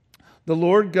The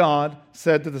Lord God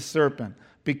said to the serpent,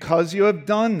 because you have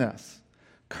done this,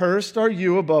 cursed are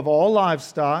you above all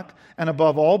livestock and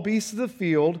above all beasts of the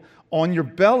field. On your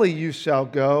belly you shall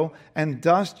go, and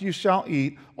dust you shall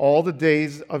eat all the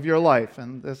days of your life.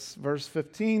 And this verse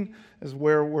 15 is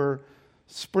where we're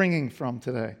springing from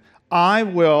today.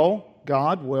 God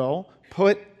will,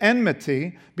 put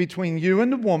enmity between you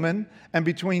and the woman, and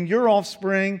between your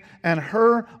offspring and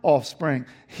her offspring.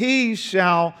 He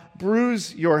shall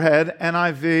bruise your head,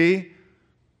 NIV,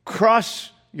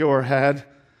 crush your head,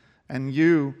 and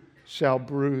you shall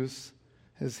bruise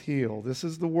his heel. This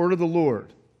is the word of the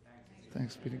Lord.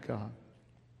 Thanks be to God.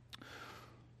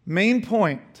 Main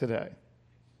point today.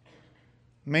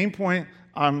 Main point,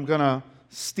 I'm going to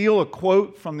steal a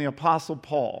quote from the Apostle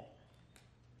Paul.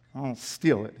 I won't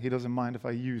steal it. He doesn't mind if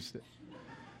I used it.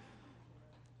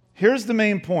 Here's the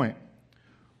main point.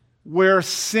 Where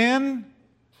sin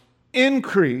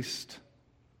increased,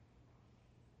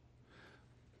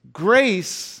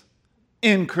 grace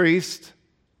increased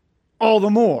all the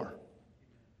more.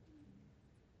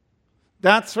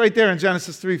 That's right there in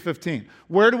Genesis 3:15.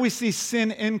 Where do we see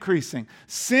sin increasing?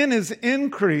 Sin is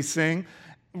increasing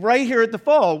right here at the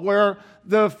fall, where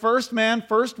the first man,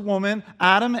 first woman,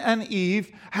 Adam and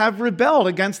Eve, have rebelled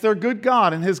against their good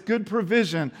God and his good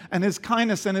provision and his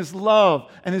kindness and his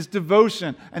love and his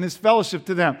devotion and his fellowship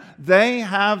to them.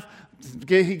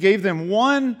 He gave them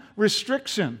one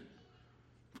restriction,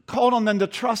 called on them to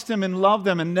trust him and love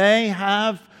them, and they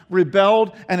have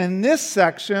rebelled. And in this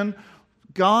section,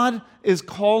 God is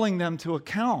calling them to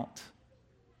account.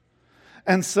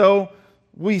 And so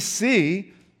we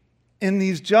see in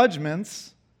these judgments,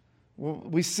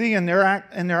 we see in their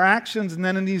actions and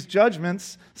then in these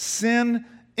judgments, sin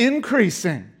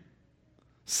increasing.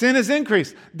 Sin is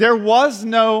increased. There was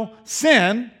no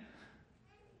sin,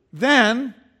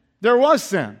 then there was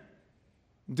sin.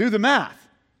 Do the math.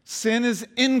 Sin is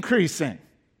increasing.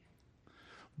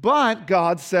 But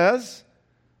God says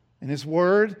in his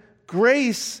word,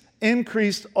 grace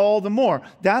increased all the more.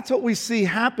 That's what we see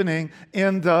happening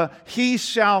in the he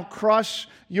shall crush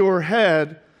your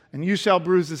head and you shall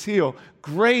bruise his heel.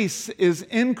 Grace is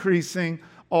increasing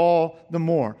all the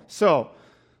more. So,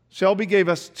 Shelby gave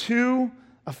us two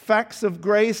effects of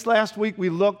grace. Last week we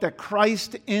looked at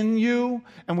Christ in you,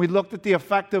 and we looked at the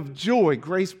effect of joy.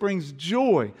 Grace brings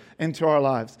joy into our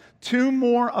lives. Two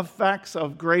more effects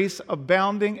of grace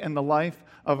abounding in the life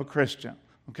of a Christian.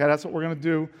 Okay, that's what we're going to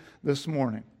do this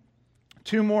morning.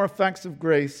 Two more effects of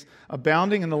grace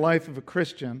abounding in the life of a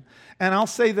Christian. And I'll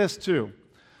say this too.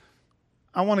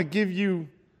 I want to give you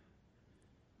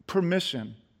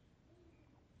permission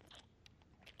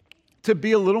to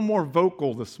be a little more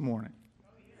vocal this morning.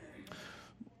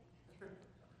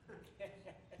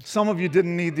 Some of you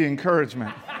didn't need the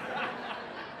encouragement.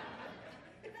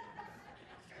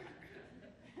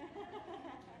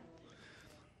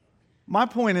 My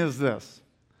point is this.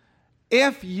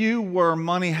 If you were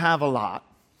Money Have-A-Lot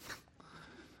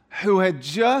who had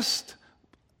just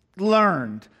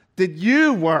learned that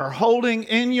you were holding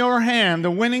in your hand the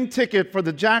winning ticket for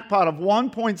the jackpot of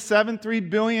 $1.73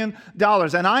 billion,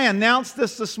 and I announced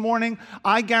this morning,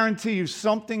 I guarantee you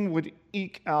something would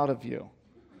eke out of you.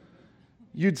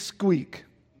 You'd squeak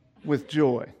with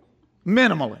joy,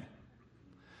 minimally.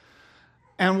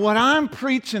 And what I'm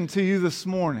preaching to you this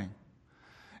morning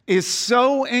is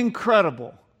so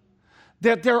incredible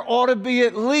that there ought to be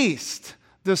at least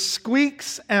the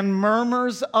squeaks and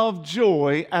murmurs of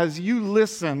joy as you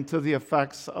listen to the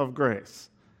effects of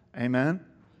grace. Amen?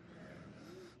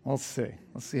 Let's see.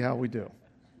 Let's see how we do.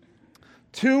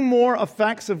 Two more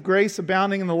effects of grace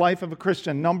abounding in the life of a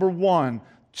Christian. Number one,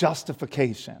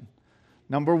 justification.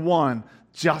 Number one,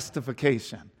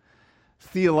 justification.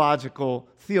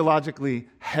 Theologically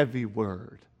heavy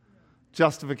word.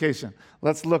 Justification.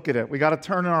 Let's look at it. We got to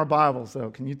turn in our Bibles, though.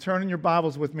 Can you turn in your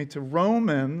Bibles with me to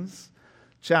Romans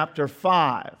chapter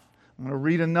 5? I'm going to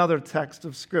read another text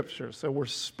of Scripture. So we're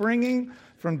springing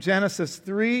from Genesis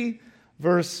 3,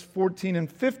 verse 14 and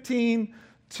 15,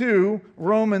 to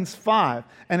Romans 5.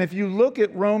 And if you look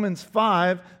at Romans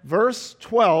 5, verse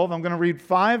 12, I'm going to read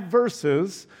 5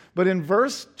 verses, but in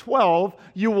verse 12,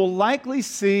 you will likely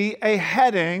see a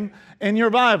heading in your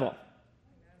Bible.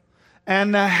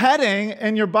 And the heading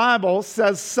in your Bible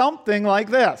says something like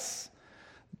this: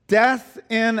 Death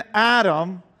in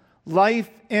Adam, life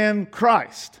in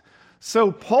Christ.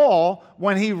 So Paul,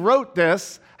 when he wrote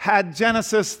this, had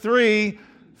Genesis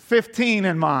 3:15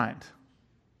 in mind.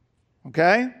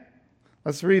 Okay?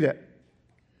 Let's read it.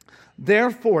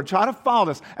 Therefore, try to follow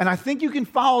this. And I think you can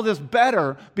follow this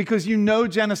better because you know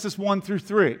Genesis 1 through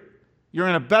 3. You're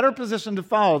in a better position to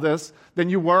follow this than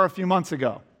you were a few months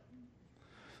ago.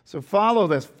 So follow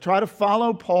this. Try to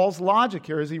follow Paul's logic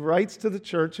here as he writes to the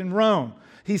church in Rome.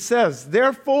 He says,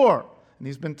 therefore, and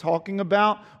he's been talking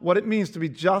about what it means to be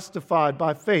justified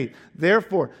by faith.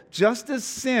 Therefore, just as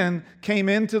sin came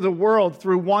into the world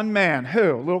through one man,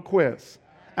 who? A little quiz.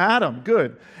 Adam,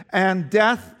 good. And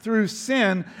death through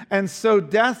sin, and so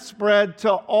death spread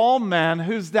to all men.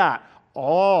 Who's that?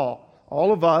 All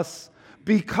of us,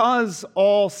 because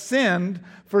all sinned,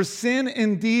 for sin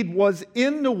indeed was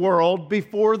in the world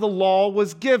before the law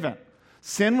was given.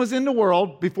 Sin was in the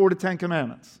world before the Ten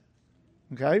Commandments.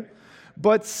 Okay?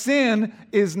 But sin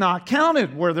is not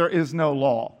counted where there is no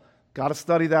law. Got to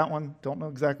study that one. Don't know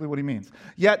exactly what he means.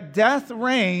 Yet death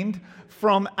reigned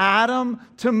from Adam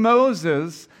to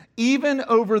Moses, even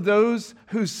over those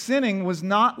whose sinning was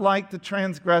not like the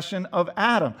transgression of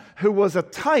Adam, who was a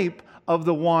type of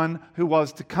the one who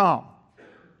was to come.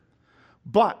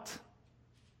 But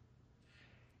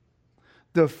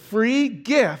the free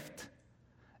gift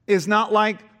is not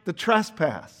like the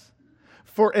trespass.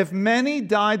 For if many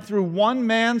died through one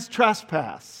man's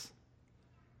trespass,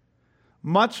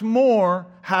 much more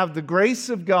have the grace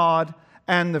of God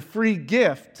and the free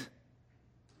gift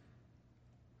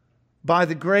by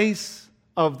the grace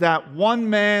of that one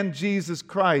man, Jesus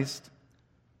Christ,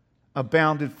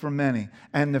 abounded for many.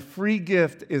 And the free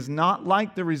gift is not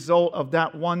like the result of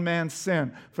that one man's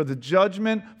sin. For the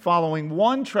judgment following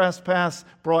one trespass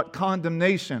brought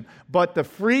condemnation, but the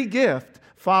free gift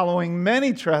following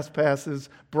many trespasses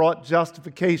brought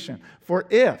justification. For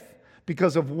if,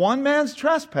 because of one man's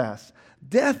trespass,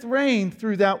 death reigned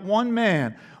through that one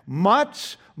man,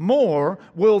 much more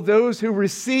will those who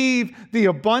receive the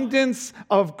abundance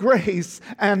of grace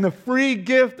and the free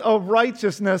gift of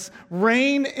righteousness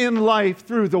reign in life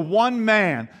through the one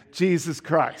man, Jesus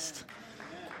Christ.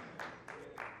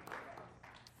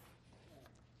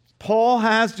 Paul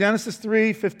has Genesis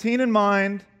 3:15 in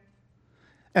mind,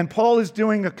 and Paul is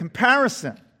doing a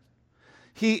comparison.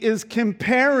 He is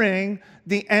comparing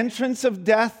the entrance of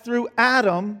death through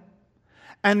Adam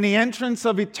and the entrance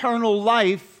of eternal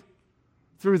life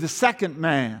through the second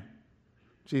man,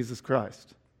 Jesus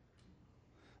Christ.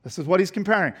 This is what he's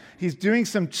comparing. He's doing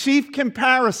some chief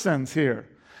comparisons here.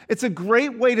 It's a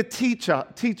great way to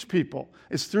teach people,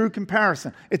 is through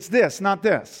comparison. It's this, not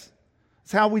this.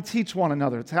 It's how we teach one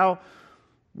another. It's how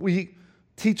we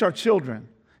teach our children.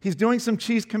 He's doing some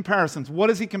chief comparisons.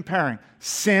 What is he comparing?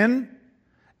 Sin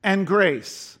and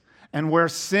grace. And where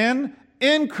sin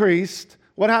increased,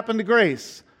 what happened to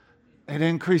grace? It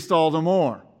increased all the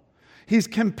more. He's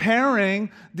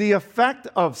comparing the effect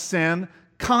of sin,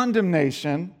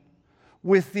 condemnation,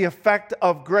 with the effect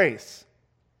of grace,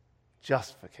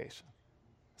 justification.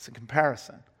 It's a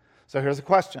comparison. So here's a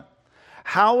question.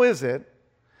 How is it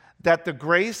that the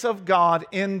grace of God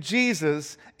in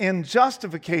Jesus in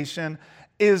justification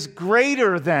is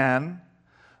greater than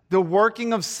the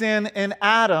working of sin in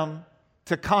Adam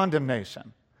to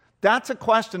condemnation? That's a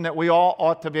question that we all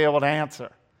ought to be able to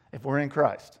answer if we're in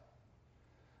Christ.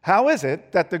 How is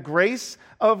it that the grace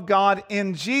of God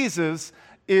in Jesus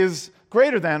is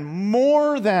greater than,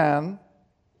 more than,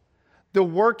 the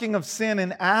working of sin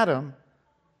in Adam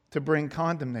to bring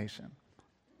condemnation?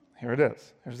 Here it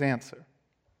is. Here's the answer.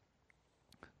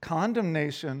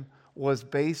 Condemnation was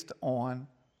based on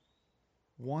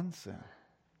one sin.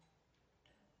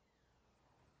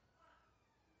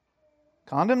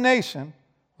 Condemnation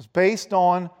was based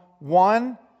on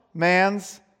one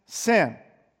man's sin.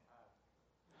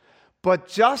 But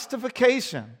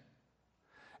justification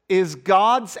is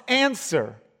God's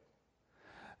answer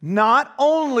not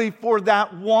only for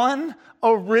that one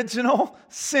original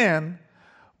sin,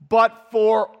 but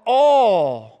for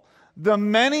all the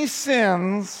many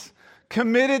sins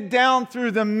committed down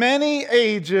through the many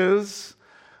ages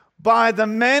by the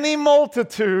many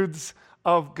multitudes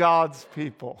of God's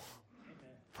people.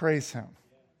 Praise Him.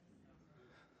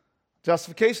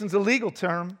 Justification is a legal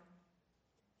term.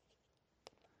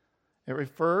 It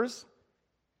refers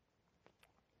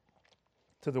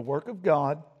to the work of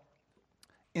God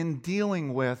in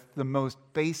dealing with the most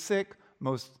basic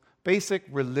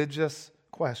religious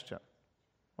question.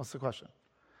 What's the question?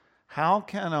 How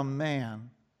can a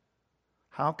man,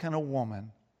 how can a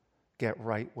woman get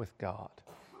right with God?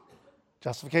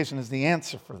 Justification is the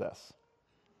answer for this.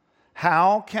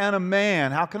 How can a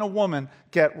man, how can a woman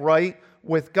get right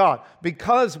with God?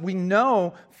 Because we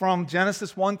know from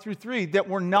Genesis 1 through 3 that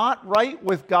we're not right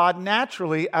with God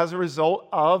naturally as a result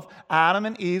of Adam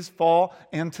and Eve's fall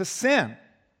into sin.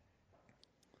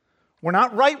 We're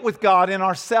not right with God in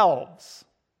ourselves.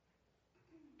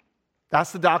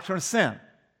 That's the doctrine of sin.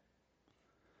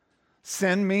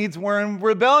 Sin means we're in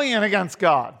rebellion against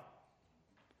God.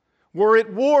 We're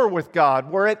at war with God.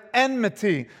 We're at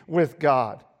enmity with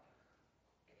God.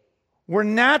 We're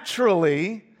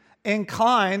naturally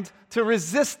inclined to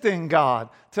resisting God,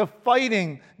 to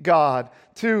fighting God,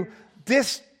 to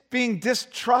being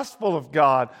distrustful of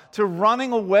God, to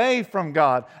running away from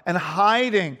God and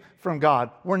hiding from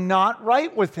God. We're not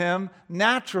right with Him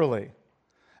naturally.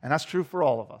 And that's true for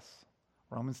all of us.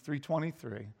 Romans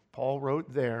 3:23, Paul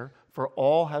wrote there, "For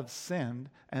all have sinned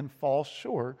and fall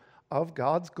short of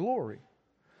God's glory."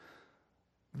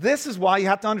 This is why you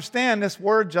have to understand this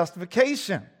word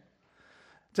justification.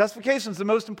 Justification is the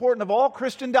most important of all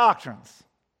Christian doctrines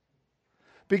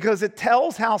because it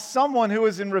tells how someone who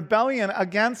is in rebellion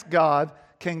against God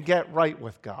can get right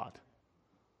with God.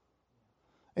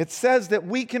 It says that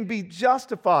we can be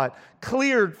justified,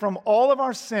 cleared from all of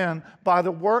our sin by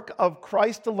the work of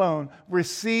Christ alone,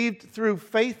 received through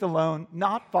faith alone,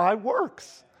 not by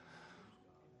works.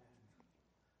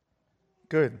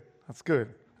 Good. That's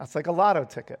good. That's like a lotto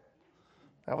ticket.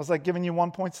 That was like giving you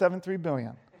 $1.73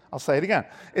 billion. I'll say it again.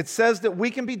 It says that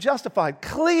we can be justified,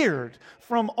 cleared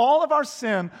from all of our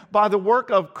sin by the work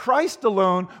of Christ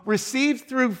alone, received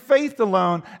through faith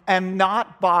alone, and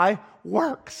not by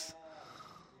works.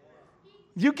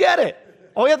 You get it.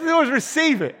 All you have to do is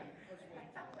receive it.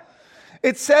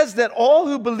 It says that all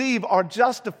who believe are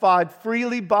justified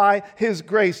freely by His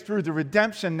grace through the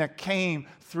redemption that came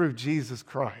through Jesus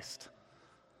Christ.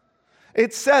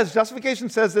 It says, justification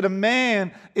says that a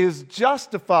man is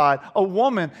justified, a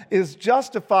woman is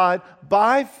justified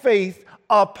by faith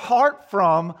apart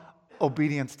from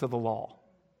obedience to the law.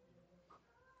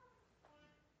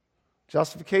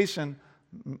 Justification,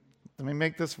 let me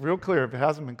make this real clear if it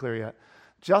hasn't been clear yet.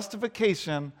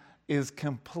 Justification is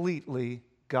completely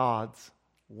God's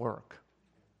work.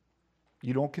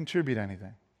 You don't contribute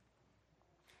anything.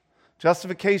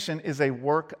 Justification is a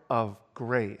work of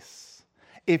grace.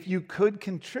 If you could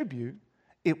contribute,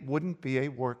 it wouldn't be a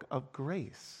work of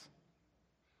grace.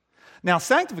 Now,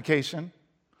 sanctification,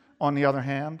 on the other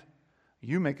hand,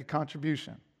 you make a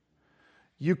contribution.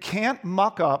 You can't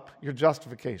muck up your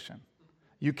justification.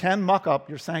 You can muck up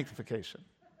your sanctification.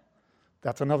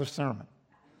 That's another sermon.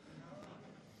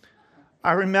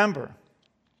 I remember,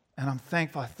 and I'm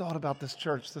thankful, I thought about this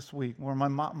church this week where my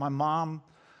mom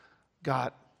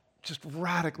got just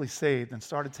radically saved and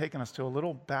started taking us to a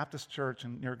little Baptist church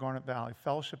near Garnet Valley,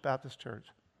 Fellowship Baptist Church.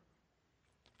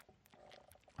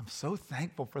 I'm so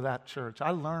thankful for that church.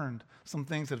 I learned some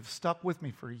things that have stuck with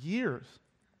me for years.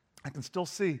 I can still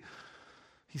see,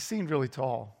 he seemed really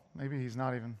tall. Maybe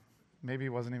he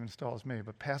wasn't even as tall as me,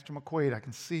 but Pastor McQuaid, I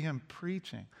can see him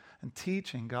preaching and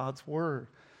teaching God's Word.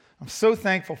 I'm so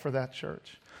thankful for that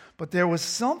church. But there was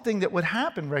something that would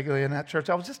happen regularly in that church.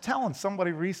 I was just telling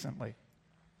somebody recently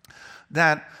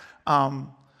that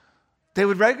they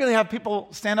would regularly have people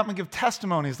stand up and give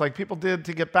testimonies like people did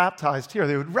to get baptized here.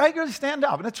 They would regularly stand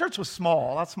up. And the church was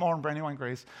small, a lot smaller than Brandywine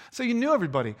Grace, so you knew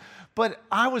everybody. But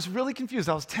I was really confused.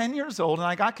 I was 10 years old, and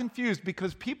I got confused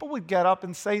because people would get up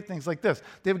and say things like this.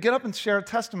 They would get up and share a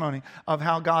testimony of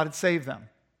how God had saved them.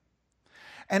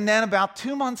 And then about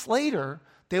 2 months later,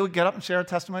 they would get up and share a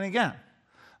testimony again.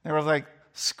 They were like,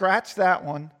 scratch that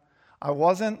one. I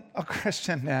wasn't a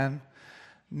Christian then.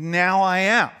 Now I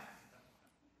am.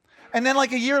 And then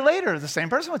like a year later, the same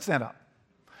person would stand up.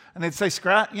 And they'd say,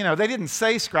 they didn't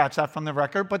say scratch that from the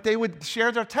record, but they would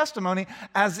share their testimony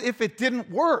as if it didn't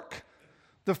work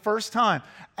the first time.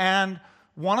 And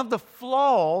one of the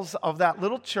flaws of that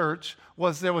little church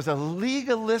was there was a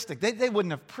legalistic, they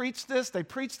wouldn't have preached this. They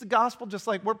preached the gospel just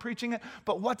like we're preaching it.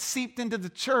 But what seeped into the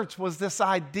church was this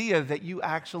idea that you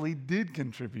actually did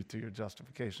contribute to your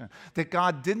justification, that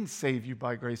God didn't save you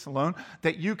by grace alone,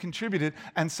 that you contributed.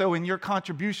 And so in your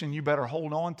contribution, you better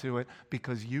hold on to it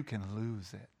because you can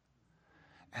lose it.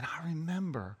 And I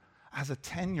remember as a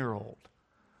 10-year-old,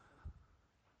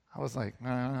 I was like,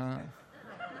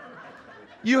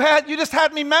 You just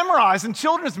had me memorize in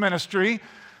children's ministry,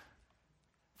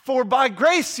 for by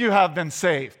grace you have been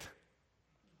saved.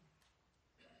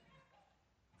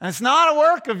 And it's not a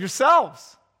work of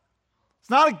yourselves.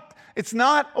 It's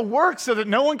not a work so that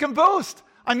no one can boast.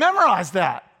 I memorized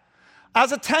that.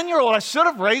 As a 10-year-old, I should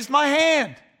have raised my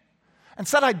hand and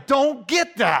said, I don't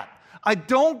get that. I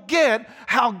don't get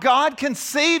how God can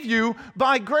save you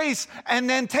by grace and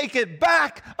then take it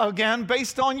back again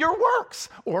based on your works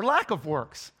or lack of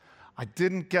works. I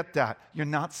didn't get that. You're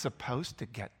not supposed to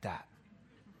get that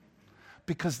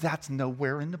because that's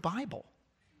nowhere in the Bible.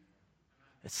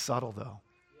 It's subtle, though.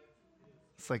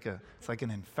 It's like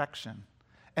an infection.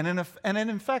 And it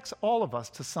infects all of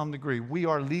us to some degree. We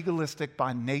are legalistic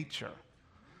by nature.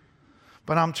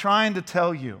 But I'm trying to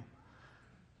tell you,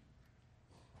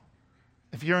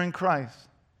 if you're in Christ,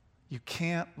 you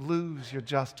can't lose your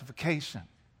justification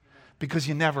because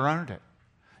you never earned it.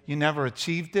 You never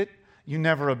achieved it. You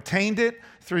never obtained it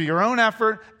through your own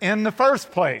effort in the first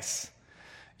place.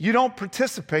 You don't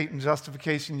participate in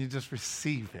justification, you just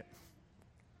receive it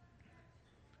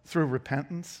through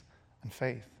repentance and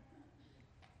faith.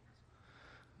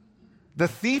 The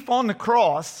thief on the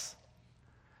cross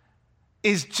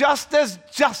is just as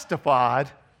justified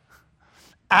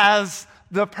as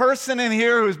the person in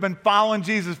here who's been following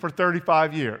Jesus for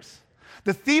 35 years.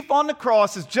 The thief on the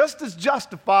cross is just as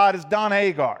justified as Don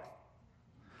Agar.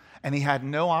 And he had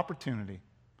no opportunity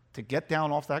to get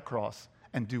down off that cross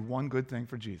and do one good thing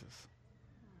for Jesus.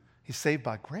 He's saved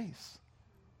by grace.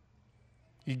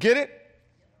 You get it?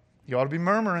 You ought to be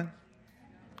murmuring.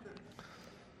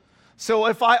 So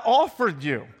if I offered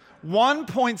you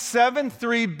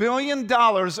 $1.73 billion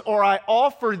or I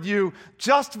offered you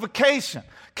justification,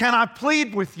 can I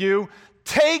plead with you?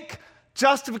 Take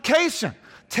justification.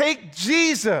 Take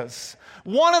Jesus.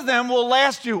 One of them will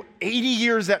last you 80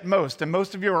 years at most, and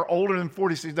most of you are older than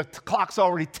 40, so the clock's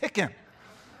already ticking.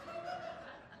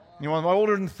 You're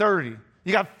older than 30.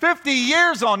 You got 50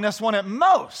 years on this one at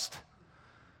most.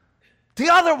 The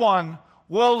other one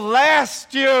will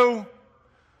last you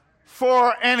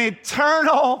for an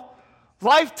eternal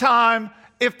lifetime,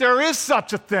 if there is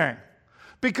such a thing.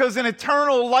 Because an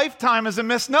eternal lifetime is a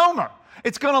misnomer.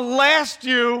 It's going to last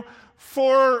you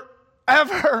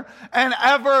forever and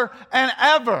ever and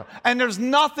ever. And there's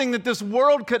nothing that this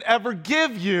world could ever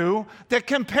give you that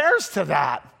compares to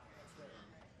that.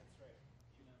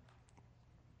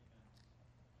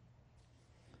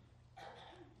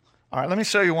 All right, let me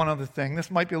show you one other thing. This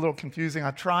might be a little confusing.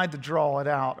 I tried to draw it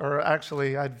out, or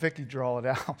actually I had Vicky draw it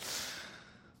out.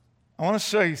 I want to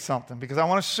show you something because I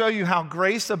want to show you how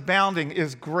grace abounding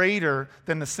is greater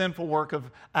than the sinful work of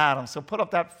Adam. So put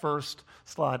up that first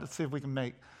slide. Let's see if we can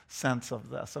make sense of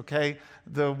this, okay?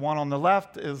 The one on the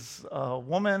left is a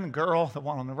woman, girl. The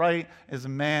one on the right is a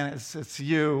man. It's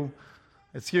you.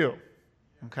 It's you,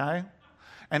 okay?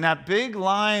 And that big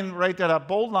line right there, that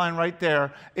bold line right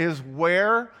there is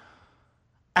where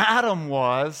Adam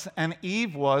was and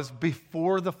Eve was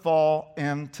before the fall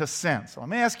into sin. So let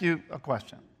me ask you a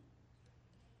question.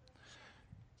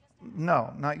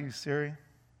 No, not you, Siri.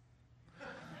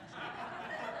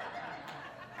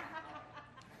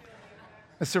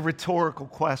 It's a rhetorical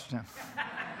question.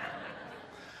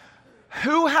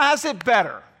 Who has it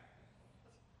better?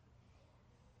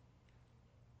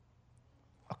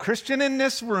 A Christian in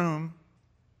this room,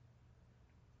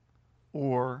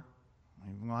 or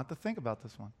you're going to have to think about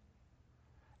this one,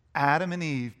 Adam and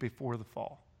Eve before the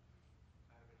fall?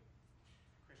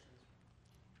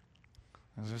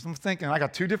 There's some thinking. I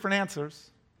got two different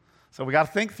answers, so we got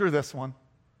to think through this one.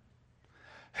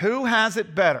 Who has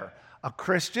it better? A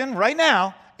Christian right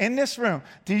now in this room.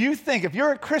 Do you think, if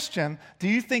you're a Christian, do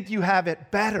you think you have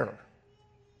it better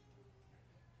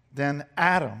than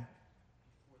Adam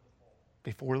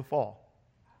before the fall?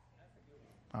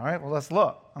 All right, well, let's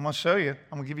look. I'm going to show you.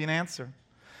 I'm going to give you an answer.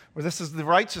 Well, this is the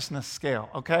righteousness scale,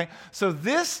 okay? So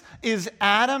this is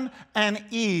Adam and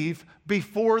Eve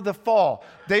before the fall.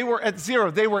 They were at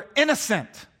zero. They were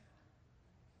innocent.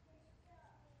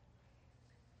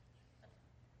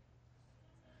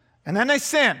 And then they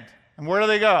sinned. And where do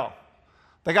they go?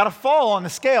 They got to fall on the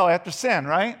scale after sin,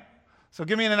 right? So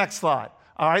give me the next slide.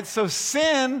 All right, so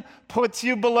sin puts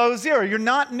you below zero. You're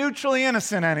not neutrally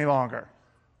innocent any longer,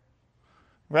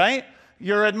 right?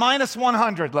 You're at minus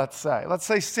 100, let's say. Let's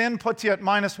say sin puts you at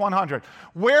minus 100.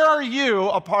 Where are you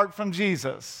apart from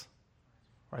Jesus?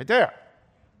 Right there.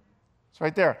 It's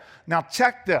right there. Now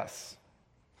check this,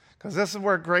 because this is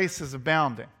where grace is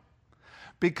abounding.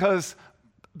 Because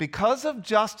of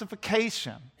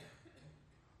justification,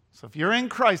 so if you're in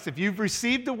Christ, if you've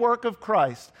received the work of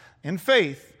Christ in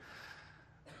faith,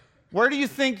 where do you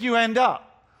think you end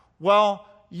up? Well,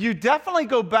 you definitely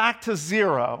go back to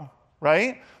zero,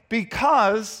 right?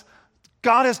 Because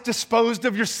God has disposed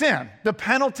of your sin. The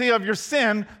penalty of your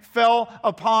sin fell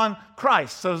upon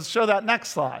Christ. So show that next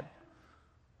slide.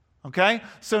 Okay?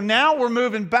 So now we're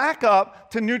moving back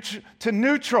up to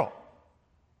neutral.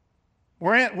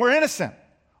 We're innocent.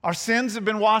 Our sins have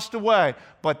been washed away.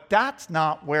 But that's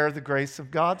not where the grace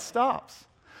of God stops.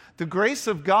 The grace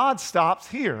of God stops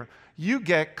here. You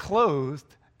get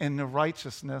clothed in the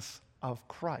righteousness of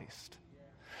Christ.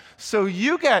 So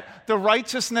you get the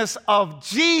righteousness of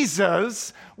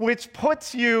Jesus, which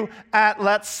puts you at,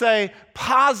 let's say,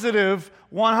 positive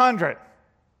 100.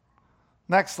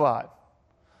 Next slide.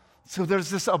 So there's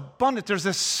this abundance, there's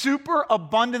this super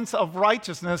abundance of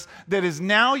righteousness that is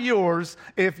now yours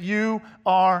if you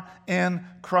are in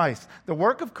Christ. The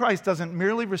work of Christ doesn't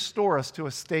merely restore us to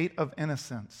a state of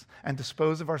innocence and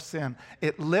dispose of our sin.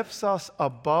 It lifts us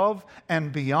above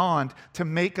and beyond to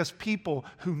make us people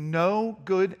who know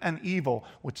good and evil,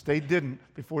 which they didn't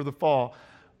before the fall,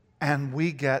 and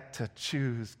we get to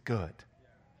choose good.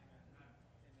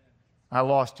 I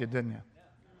lost you, didn't you?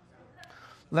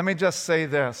 Let me just say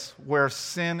this, where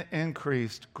sin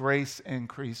increased, grace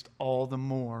increased all the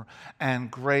more. And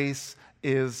grace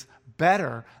is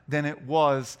better than it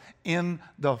was in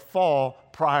the fall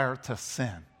prior to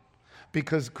sin.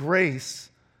 Because grace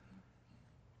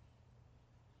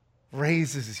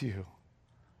raises you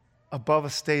above a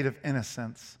state of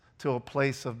innocence to a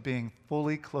place of being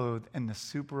fully clothed in the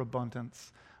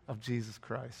superabundance of Jesus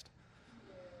Christ.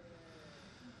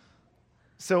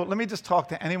 So let me just talk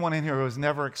to anyone in here who has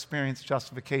never experienced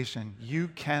justification. You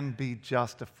can be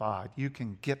justified. You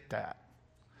can get that.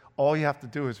 All you have to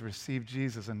do is receive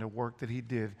Jesus and the work that he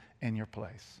did in your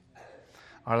place.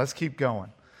 All right, let's keep going.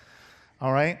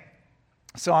 All right?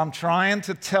 So I'm trying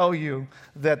to tell you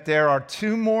that there are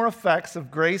two more effects of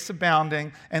grace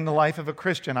abounding in the life of a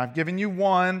Christian. I've given you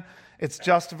one. It's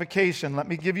justification. Let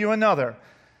me give you another.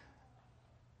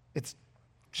 It's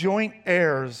joint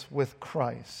heirs with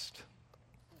Christ.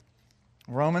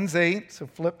 Romans 8, so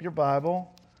flip your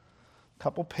Bible, a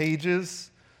couple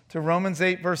pages to Romans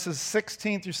 8, verses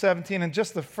 16 through 17, and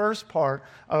just the first part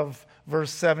of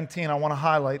verse 17 I want to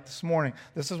highlight this morning.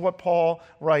 This is what Paul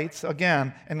writes,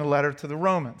 again, in the letter to the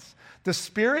Romans. The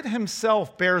Spirit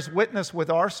himself bears witness with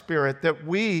our spirit that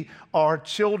we are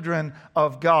children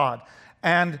of God.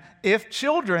 And if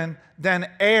children, then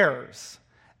heirs,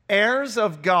 heirs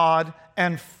of God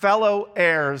and fellow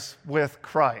heirs with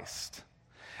Christ.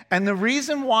 And the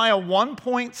reason why a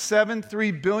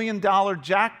 $1.73 billion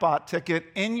jackpot ticket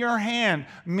in your hand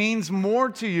means more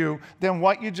to you than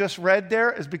what you just read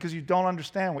there is because you don't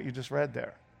understand what you just read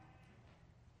there.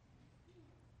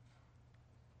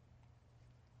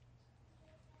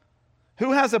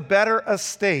 Who has a better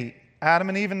estate, Adam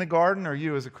and Eve in the garden or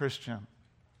you as a Christian?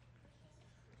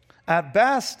 At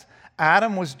best,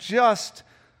 Adam was just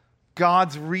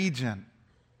God's regent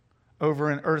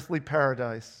over an earthly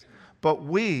paradise. But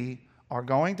we are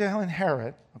going to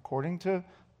inherit, according to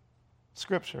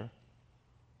Scripture,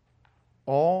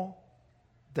 all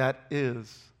that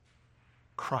is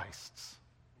Christ's.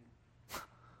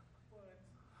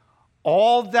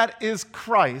 All that is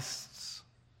Christ's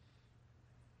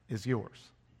is yours.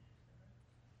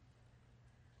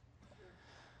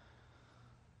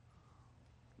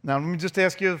 Now, let me just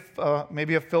ask you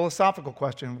maybe a philosophical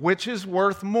question. Which is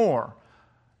worth more?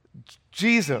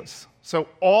 Jesus. So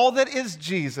all that is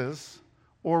Jesus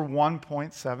or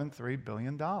 $1.73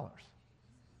 billion. Now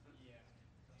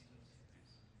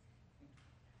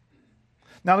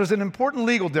there's an important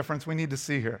legal difference we need to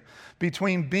see here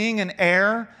between being an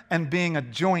heir and being a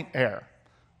joint heir.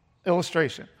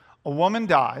 Illustration. A woman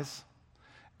dies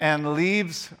and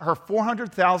leaves her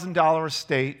 $400,000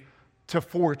 estate to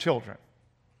 4 children.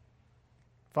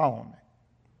 Follow me.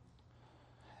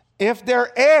 If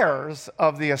they're heirs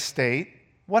of the estate,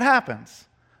 what happens?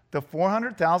 The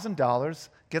 $400,000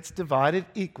 gets divided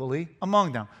equally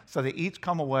among them. So they each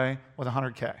come away with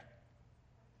 $100K.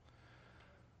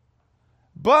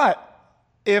 But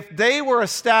if they were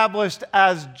established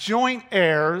as joint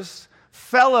heirs,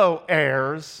 fellow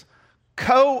heirs,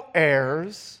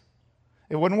 co-heirs,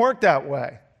 it wouldn't work that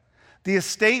way. The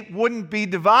estate wouldn't be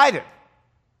divided.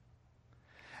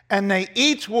 And they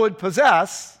each would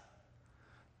possess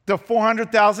the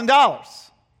 $400,000.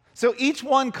 So each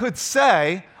one could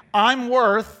say, I'm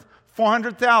worth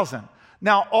 $400,000.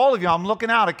 Now, all of you, I'm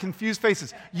looking out at confused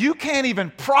faces. You can't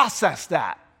even process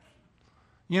that.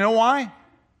 You know why?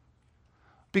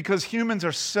 Because humans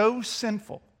are so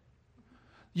sinful.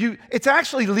 It's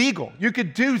actually legal. You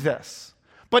could do this.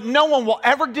 But no one will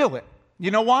ever do it.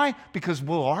 You know why? Because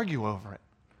we'll argue over it.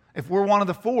 If we're one of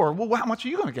the 4, well, how much are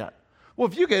you going to get? Well,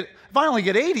 if I only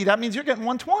get 80, that means you're getting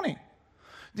 120.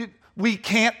 We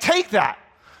can't take that.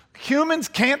 Humans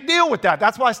can't deal with that.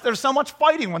 That's why there's so much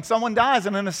fighting when someone dies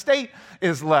and an estate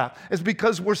is left. It's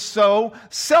because we're so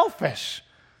selfish.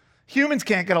 Humans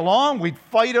can't get along. We'd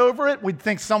fight over it. We'd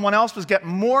think someone else was getting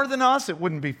more than us. It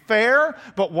wouldn't be fair.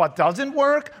 But what doesn't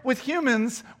work with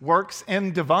humans works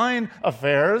in divine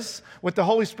affairs, with the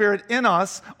Holy Spirit in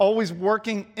us, always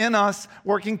working in us,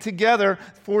 working together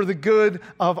for the good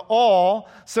of all.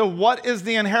 So what is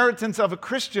the inheritance of a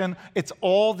Christian? It's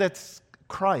all that's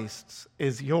Christ's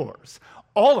is yours.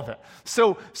 All of it.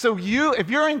 So if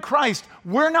you're in Christ,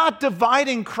 we're not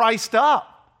dividing Christ up.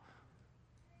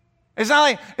 It's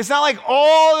not like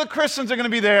all the Christians are going to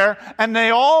be there and they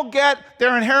all get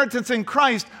their inheritance in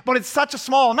Christ, but it's such a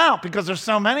small amount because there's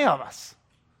so many of us.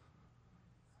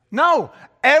 No,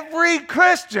 every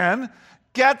Christian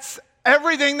gets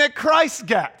everything that Christ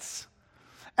gets.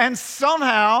 And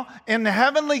somehow, in the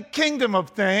heavenly kingdom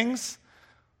of things,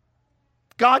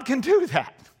 God can do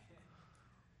that.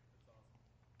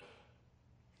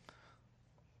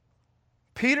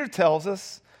 Peter tells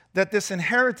us that this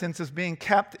inheritance is being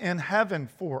kept in heaven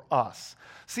for us.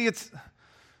 See,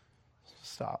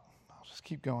 stop. I'll just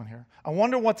keep going here. I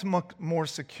wonder what's more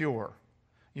secure,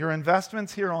 your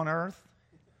investments here on earth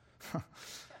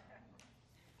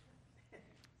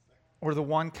or the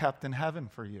one kept in heaven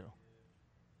for you?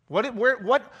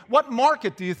 What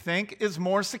market do you think is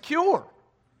more secure?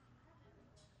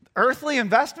 Earthly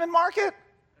investment market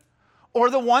or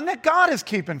the one that God is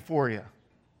keeping for you?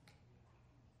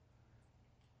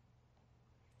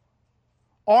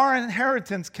 Our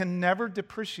inheritance can never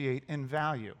depreciate in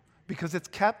value because it's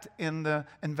kept in the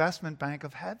investment bank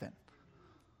of heaven.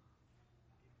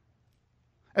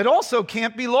 It also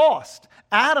can't be lost.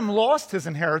 Adam lost his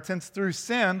inheritance through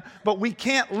sin, but we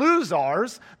can't lose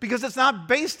ours because it's not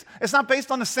based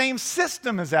on the same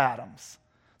system as Adam's.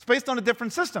 It's based on a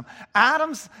different system.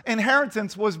 Adam's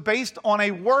inheritance was based on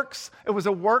it was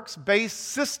a works-based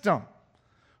system.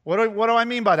 What do I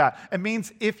mean by that? It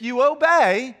means if you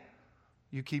obey,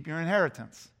 you keep your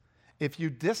inheritance. If you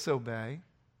disobey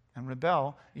and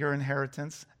rebel, your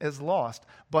inheritance is lost.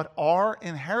 But our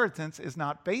inheritance is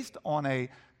not based on a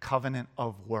covenant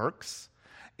of works.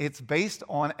 It's based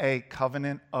on a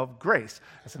covenant of grace.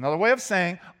 That's another way of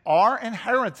saying our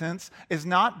inheritance is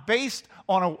not based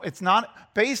it's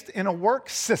not based in a work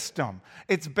system.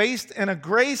 It's based in a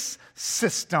grace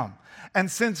system. And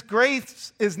since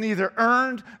grace is neither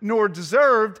earned nor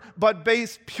deserved, but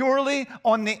based purely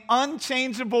on the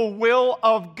unchangeable will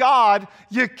of God,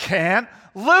 you can't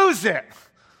lose it.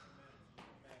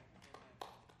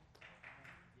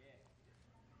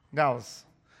 Guys,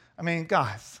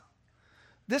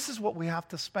 this is what we have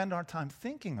to spend our time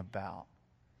thinking about.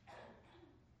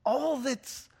 All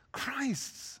that's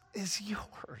Christ's is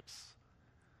yours.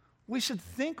 We should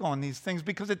think on these things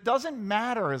because it doesn't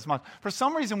matter as much. For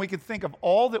some reason, we could think of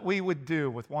all that we would do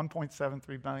with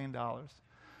 $1.73 billion,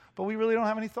 but we really don't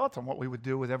have any thoughts on what we would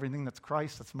do with everything that's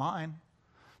Christ, that's mine.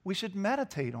 We should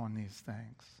meditate on these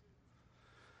things.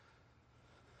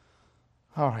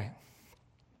 All right,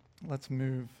 let's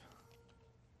move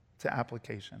to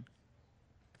application.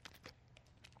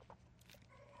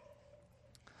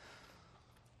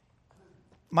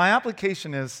 My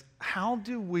application is,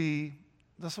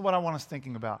 this is what I want us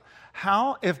thinking about.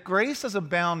 If grace is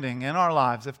abounding in our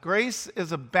lives, if grace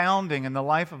is abounding in the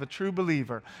life of a true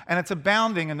believer, and it's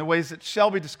abounding in the ways that shall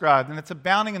be described, and it's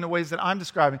abounding in the ways that I'm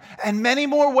describing, and many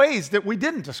more ways that we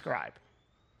didn't describe.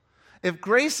 If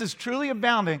grace is truly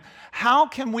abounding, how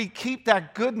can we keep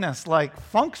that goodness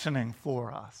functioning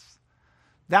for us?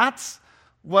 That's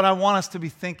what I want us to be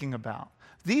thinking about.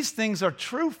 These things are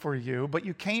true for you, but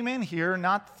you came in here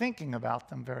not thinking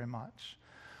about them very much.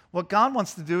 What God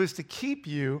wants to do is to keep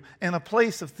you in a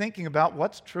place of thinking about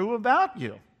what's true about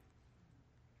you.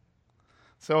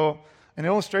 So, an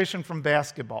illustration from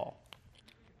basketball.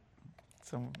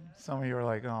 Some of you are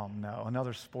like, oh no,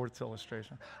 another sports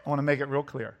illustration. I want to make it real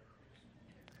clear.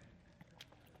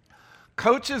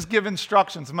 Coaches give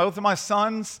instructions. Both of my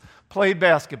sons played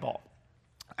basketball.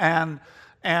 So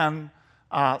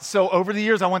over the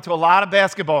years, I went to a lot of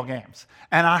basketball games,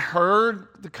 and I heard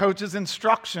the coach's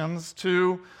instructions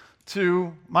to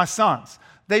my sons.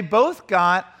 They both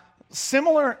got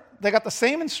the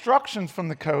same instructions from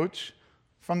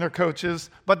their coaches,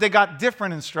 but they got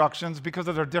different instructions because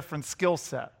of their different skill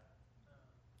set.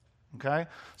 Okay?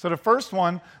 So the first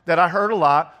one that I heard a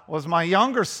lot was my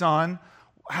younger son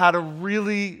had a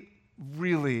really,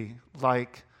 really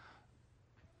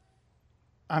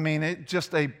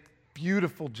just a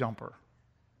beautiful jumper.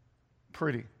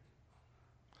 Pretty.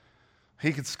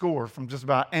 He could score from just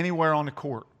about anywhere on the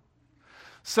court.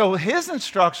 So his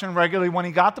instruction regularly, when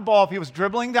he got the ball, if he was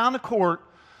dribbling down the court,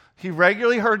 he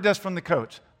regularly heard this from the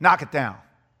coach: knock it down.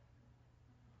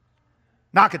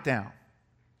 Knock it down.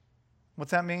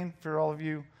 What's that mean for all of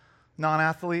you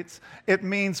non-athletes? It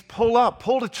means pull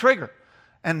the trigger,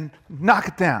 and knock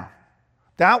it down.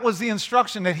 That was the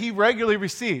instruction that he regularly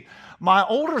received. My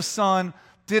older son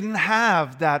didn't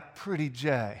have that pretty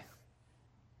J.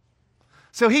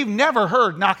 So he never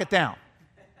heard knock it down.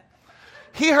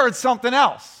 He heard something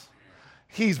else.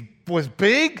 He was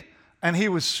big and he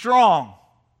was strong.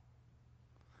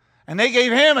 And they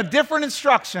gave him a different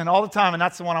instruction all the time, and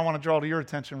that's the one I want to draw to your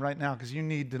attention right now because you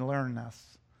need to learn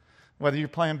this. Whether you're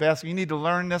playing basketball, you need to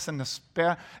learn this in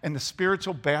the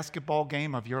spiritual basketball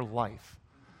game of your life.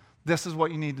 This is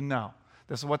what you need to know.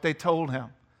 This is what they told him.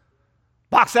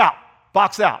 Box out,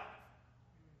 box out.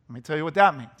 Let me tell you what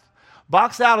that means.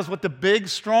 Box out is what the big,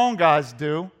 strong guys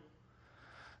do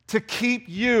to keep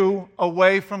you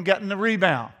away from getting the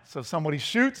rebound. So if somebody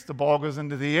shoots, the ball goes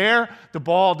into the air, the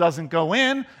ball doesn't go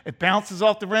in, it bounces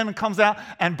off the rim and comes out,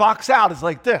 and box out is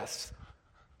like this.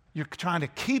 You're trying to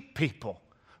keep people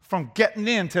from getting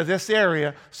into this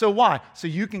area. So why? So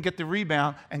you can get the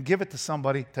rebound and give it to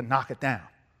somebody to knock it down.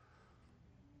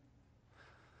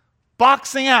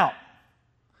 Boxing out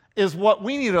is what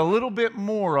we need a little bit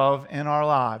more of in our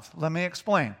lives. Let me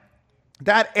explain.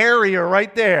 That area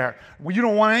right there, you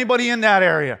don't want anybody in that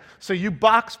area. So you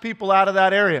box people out of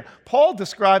that area. Paul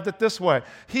described it this way.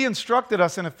 He instructed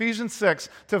us in Ephesians 6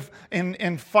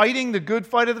 in fighting the good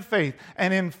fight of the faith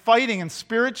and in fighting in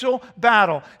spiritual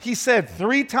battle. He said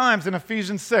 3 times in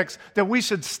Ephesians 6 that we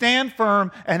should stand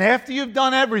firm, and after you've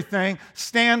done everything,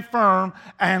 stand firm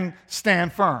and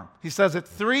stand firm. He says it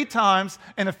 3 times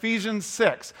in Ephesians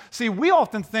 6. See, we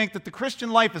often think that the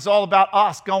Christian life is all about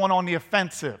us going on the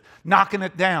offensive, knocking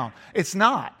it down. It's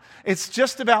not. It's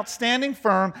just about standing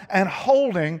firm and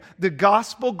holding the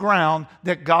gospel ground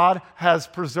that God has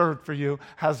preserved for you,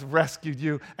 has rescued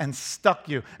you, and stuck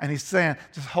you. And he's saying,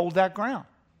 just hold that ground.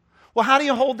 Well, how do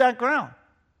you hold that ground?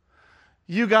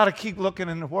 You got to keep looking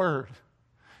in the Word.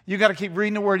 You got to keep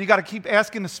reading the Word. You got to keep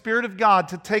asking the Spirit of God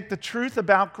to take the truth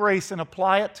about grace and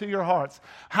apply it to your hearts.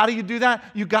 How do you do that?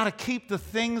 You got to keep the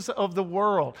things of the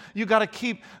world. You got to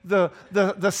keep the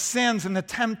sins and the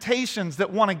temptations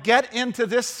that want to get into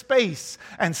this space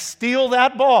and steal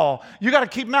that ball. You got to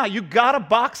keep them out. You got to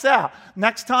box out.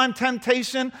 Next time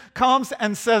temptation comes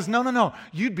and says, no,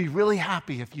 you'd be really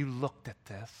happy if you looked at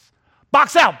this.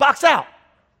 Box out, box out.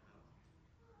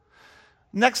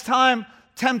 Next time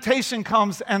temptation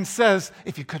comes and says,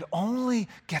 if you could only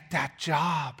get that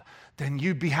job, then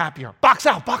you'd be happier. Box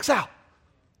out, box out.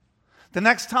 The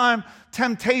next time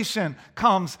temptation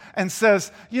comes and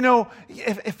says,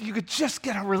 if you could just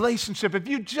get a relationship,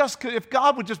 if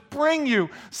God would just bring you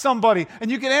somebody and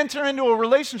you could enter into a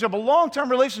relationship, a long-term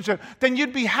relationship, then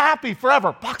you'd be happy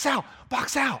forever. Box out,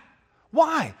 box out.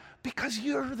 Why? Because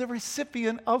you're the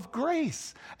recipient of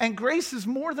grace. And grace is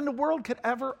more than the world could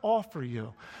ever offer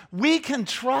you. We can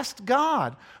trust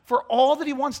God for all that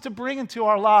He wants to bring into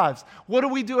our lives. What do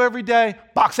we do every day?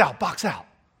 Box out, box out.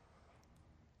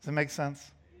 Does that make sense?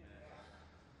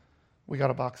 We got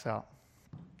to box out.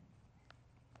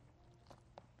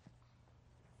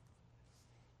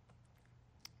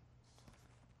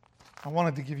 I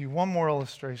wanted to give you one more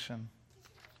illustration,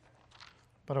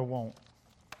 but I won't.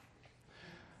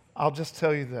 I'll just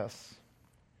tell you this.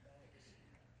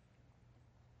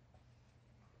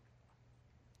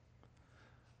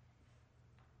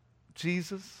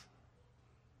 Jesus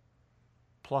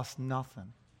plus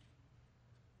nothing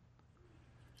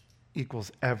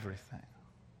equals everything.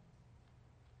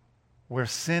 Where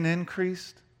sin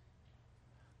increased,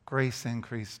 grace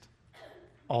increased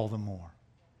all the more.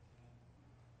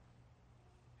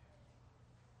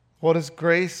 What is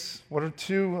grace? What are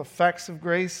 2 effects of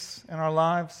grace in our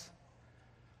lives?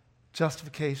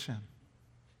 Justification,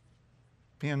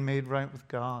 being made right with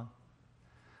God,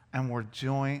 and we're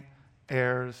joint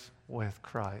heirs with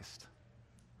Christ.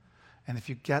 And if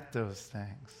you get those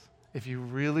things, if you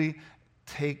really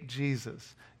take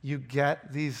Jesus, you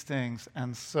get these things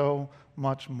and so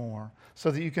much more, so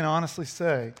that you can honestly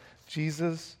say,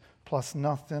 Jesus plus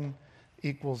nothing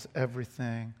equals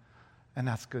everything, and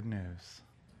that's good news.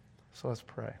 So let's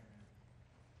pray.